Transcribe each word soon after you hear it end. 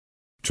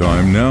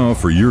Time now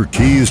for your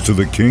keys to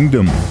the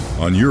kingdom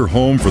on your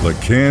home for the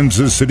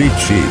Kansas City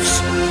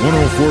Chiefs.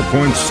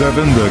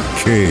 104.7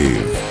 The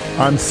Cave.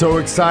 I'm so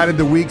excited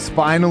the week's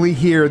finally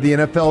here, the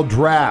NFL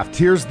Draft.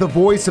 Here's the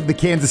voice of the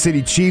Kansas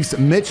City Chiefs,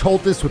 Mitch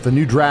Holthus, with a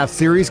new draft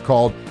series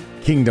called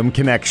Kingdom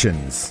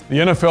Connections. The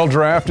NFL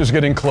Draft is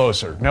getting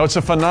closer. Now, it's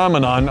a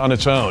phenomenon on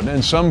its own,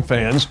 and some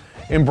fans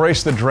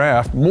embrace the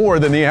draft more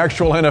than the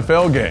actual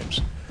NFL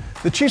games.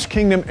 The Chiefs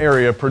Kingdom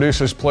area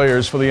produces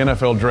players for the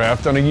NFL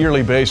Draft on a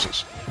yearly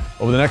basis.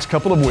 Over the next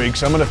couple of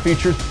weeks, I'm going to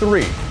feature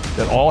 3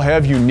 that all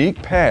have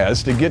unique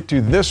paths to get to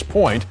this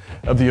point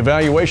of the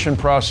evaluation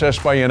process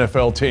by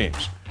NFL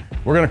teams.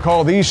 We're going to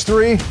call these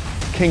 3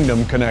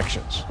 Kingdom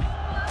Connections.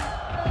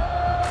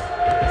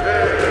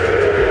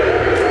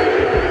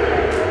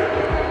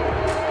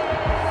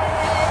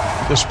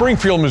 The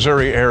Springfield,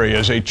 Missouri area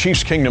is a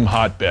Chiefs Kingdom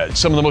hotbed.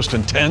 Some of the most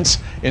intense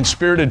and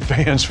spirited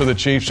fans for the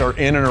Chiefs are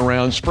in and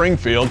around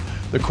Springfield,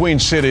 the Queen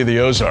City of the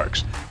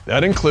Ozarks.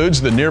 That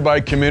includes the nearby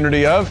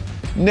community of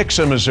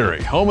Nixa,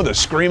 Missouri, home of the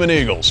Screaming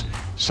Eagles.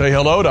 Say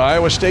hello to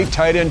Iowa State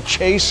tight end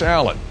Chase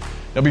Allen.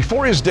 Now,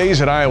 before his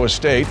days at Iowa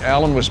State,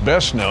 Allen was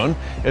best known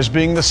as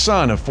being the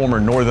son of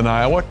former Northern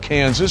Iowa,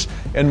 Kansas,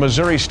 and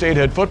Missouri State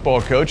head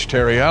football coach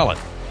Terry Allen.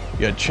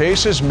 Yet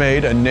Chase has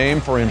made a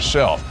name for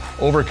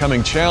himself,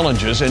 overcoming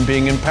challenges and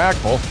being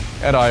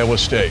impactful at Iowa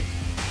State.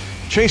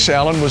 Chase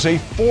Allen was a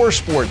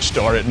 4-sport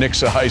star at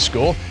Nixa High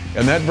School,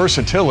 and that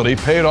versatility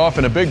paid off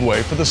in a big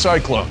way for the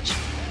Cyclones.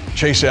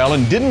 Chase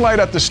Allen didn't light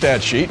up the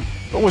stat sheet,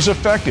 but was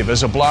effective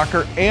as a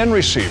blocker and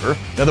receiver.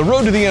 Now, the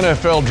road to the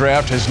NFL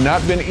Draft has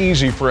not been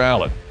easy for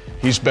Allen.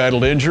 He's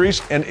battled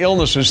injuries and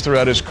illnesses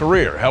throughout his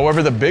career.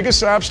 However, the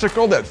biggest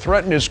obstacle that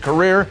threatened his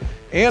career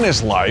and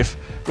his life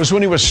was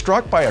when he was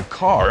struck by a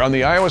car on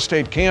the Iowa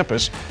State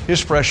campus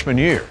his freshman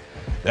year.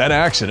 That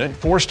accident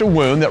forced a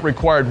wound that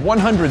required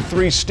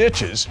 103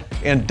 stitches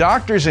and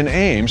doctors in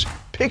Ames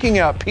picking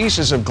out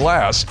pieces of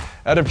glass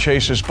out of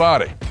Chase's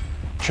body.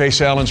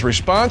 Chase Allen's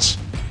response?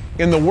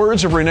 In the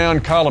words of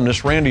renowned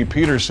columnist Randy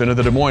Peterson of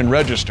the Des Moines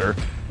Register,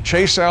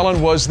 Chase Allen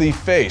was the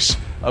face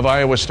of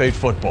Iowa State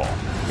football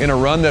in a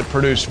run that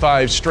produced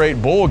 5 straight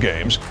bowl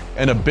games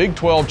and a Big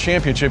 12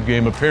 championship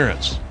game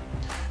appearance.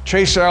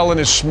 Chase Allen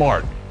is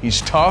smart, he's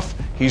tough,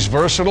 he's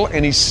versatile,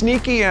 and he's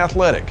sneaky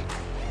athletic.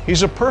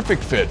 He's a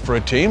perfect fit for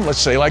a team, let's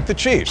say like the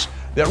Chiefs,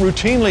 that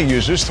routinely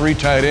uses 3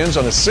 tight ends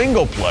on a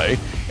single play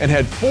and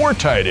had 4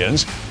 tight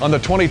ends on the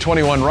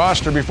 2021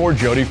 roster before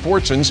Jody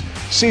Fortson's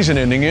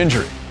season-ending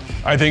injury.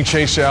 I think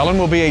Chase Allen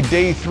will be a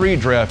day 3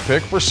 draft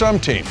pick for some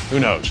team.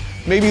 Who knows?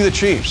 Maybe the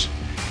Chiefs.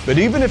 But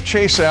even if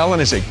Chase Allen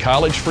is a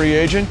college free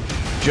agent,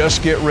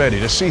 just get ready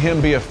to see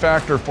him be a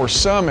factor for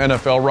some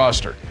NFL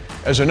roster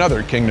as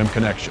another Kingdom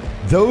connection.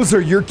 Those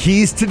are your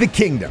keys to the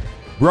kingdom.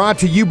 Brought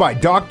to you by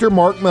Dr.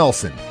 Mark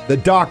Melson, the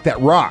doc that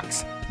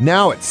rocks.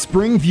 Now at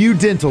Springview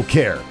Dental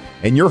Care.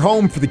 And your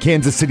home for the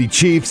Kansas City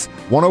Chiefs,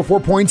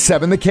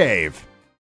 104.7 The Cave.